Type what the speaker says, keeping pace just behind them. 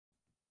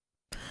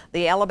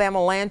The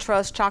Alabama Land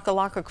Trust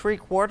Choccolocco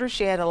Creek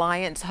Watershed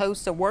Alliance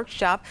hosts a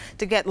workshop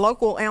to get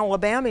local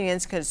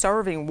Alabamians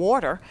conserving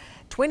water.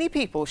 20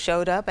 people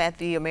showed up at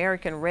the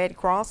American Red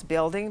Cross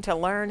building to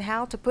learn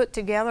how to put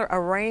together a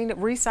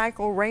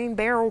recycle rain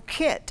barrel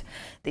kit.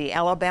 The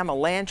Alabama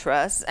Land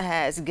Trust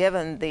has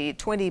given the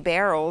 20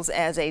 barrels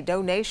as a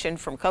donation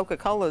from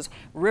Coca-Cola's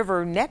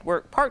River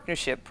Network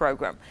Partnership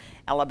Program.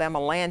 Alabama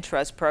Land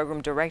Trust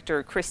Program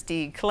Director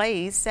Christy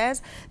Clays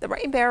says the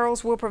rain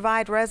barrels will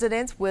provide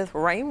residents with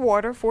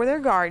rainwater for their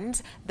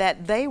gardens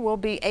that they will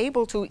be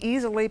able to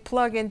easily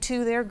plug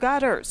into their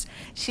gutters.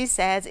 She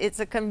says it's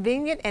a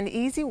convenient and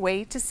easy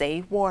way to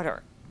save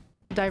water.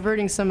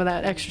 Diverting some of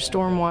that extra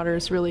storm water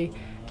is really,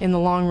 in the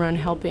long run,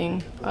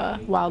 helping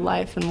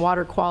wildlife and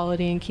water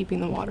quality and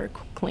keeping the water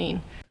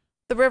clean.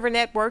 The River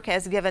Network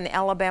has given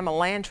Alabama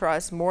Land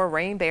Trust more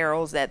rain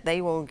barrels that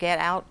they will get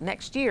out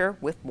next year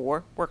with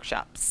more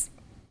workshops.